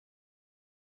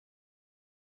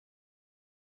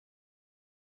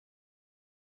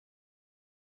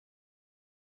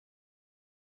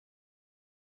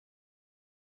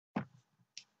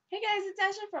Hey guys, it's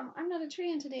Ashley from I'm Not a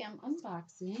Tree, and today I'm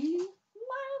unboxing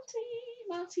Miletea.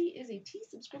 Miletea is a tea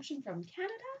subscription from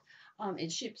Canada.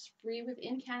 It ships free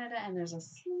within Canada, and there's a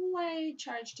slight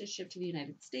charge to ship to the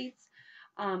United States.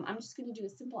 I'm just going to do a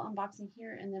simple unboxing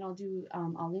here, and then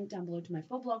I'll link down below to my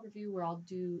full blog review where I'll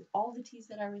do all the teas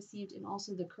that I received and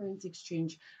also the currency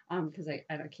exchange because I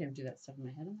can't do that stuff in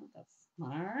my head. That's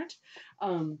smart.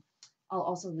 Um, I'll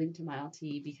also link to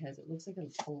Miletea because it looks like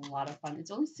a lot of fun.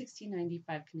 It's only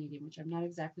 $16.95 Canadian, which I'm not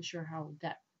exactly sure how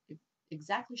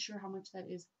much that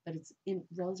is, but it's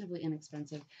relatively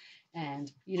inexpensive.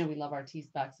 And we love our tea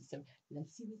boxes, so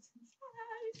let's see what's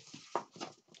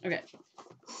inside. Okay,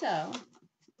 so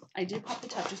I did pop the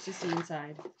top just to see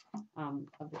inside of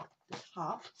the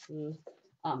top.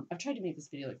 I've tried to make this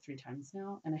video like 3 times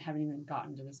now, and I haven't even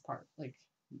gotten to this part. Like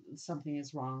something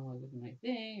is wrong with my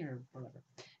thing or whatever.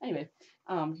 Anyway,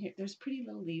 here there's pretty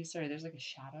little leaves. Sorry, there's like a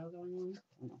shadow going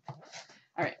on.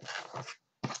 All right.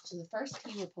 So the first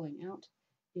tea we're pulling out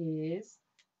is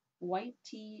white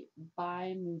tea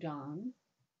by Mudan.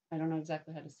 I don't know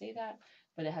exactly how to say that,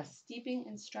 but it has steeping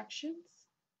instructions,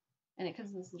 and it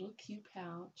comes in this little cute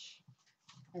pouch.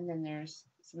 And then there's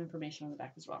some information on the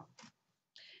back as well.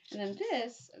 And then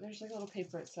there's like a little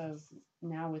paper. It says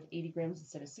now with 80 grams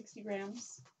instead of 60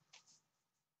 grams.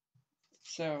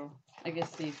 So I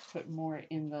guess they've put more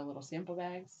in the little sample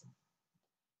bags.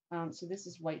 So this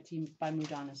is white tea by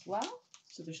Mudan as well.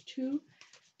 So there's two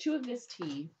of this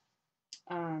tea.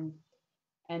 And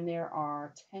there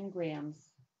are 10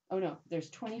 grams. Oh no, there's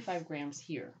 25 grams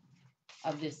here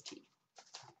of this tea.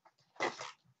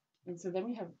 And so then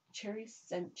we have cherry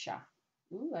sencha.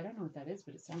 Ooh, I don't know what that is,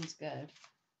 but it sounds good.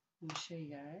 I'll show you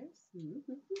guys.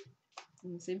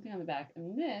 And the same thing on the back.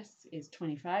 And this is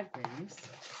 25 grams.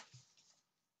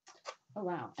 Oh,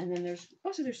 wow. And then there's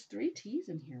 3 teas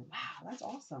in here. Wow, that's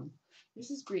awesome.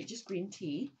 This is great, just green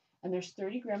tea. And there's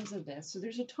 30 grams of this. So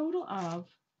there's a total of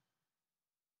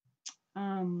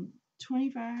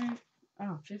 25,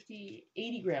 50,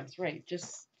 80 grams, right?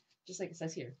 Just like it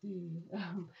says here.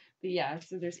 But yeah,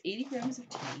 so there's 80 grams of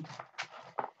tea.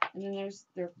 And then there's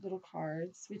their little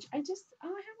cards, which I have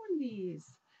one of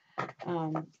these.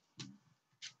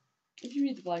 If you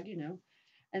read the blog, you know.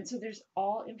 And so there's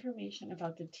all information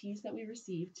about the teas that we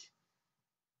received,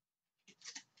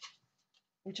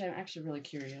 which I'm actually really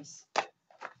curious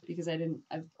because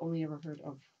I've only ever heard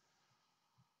of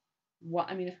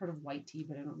I've heard of white tea,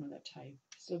 but I don't know that type.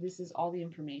 So this is all the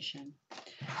information.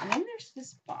 And then there's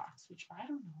this box, which I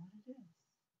don't know what it is.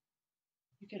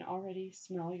 You can already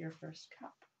smell your first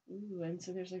cup. Ooh, and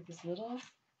so there's like this little,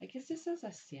 I guess this is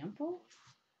a sample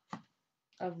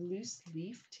of loose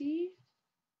leaf tea.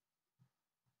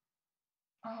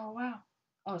 Oh, wow.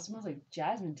 Oh, it smells like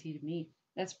jasmine tea to me.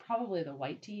 That's probably the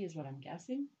white tea is what I'm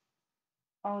guessing.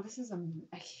 Oh, this is I don't know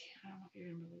if you're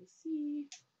going to be able to see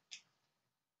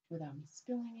without me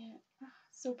spilling it. Ah,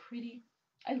 so pretty.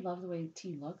 I love the way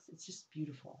tea looks. It's just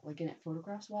beautiful. Like, and it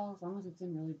photographs well. As long as it's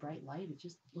in really bright light, it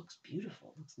just looks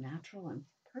beautiful. It looks natural and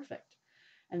perfect.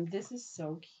 And this is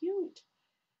so cute.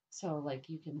 So, like,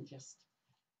 you can just,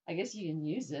 I guess you can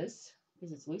use this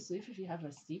because it's loose leaf if you have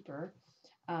a steeper.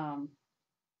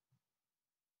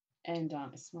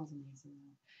 It smells amazing.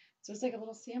 So it's like a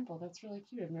little sample. That's really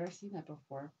cute. I've never seen that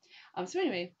before. So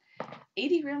anyway,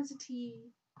 80 grams of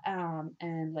tea,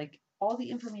 and like all the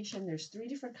information. There's 3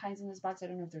 different kinds in this box. I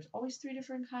don't know if there's always 3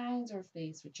 different kinds or if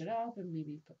they switch it up and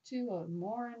maybe put 2 or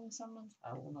more in some months. I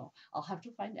don't know. I'll have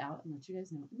to find out and let you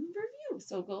guys know in the review.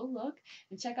 So go look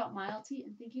and check out Miletea,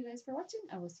 and thank you guys for watching.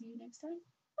 I will see you next time.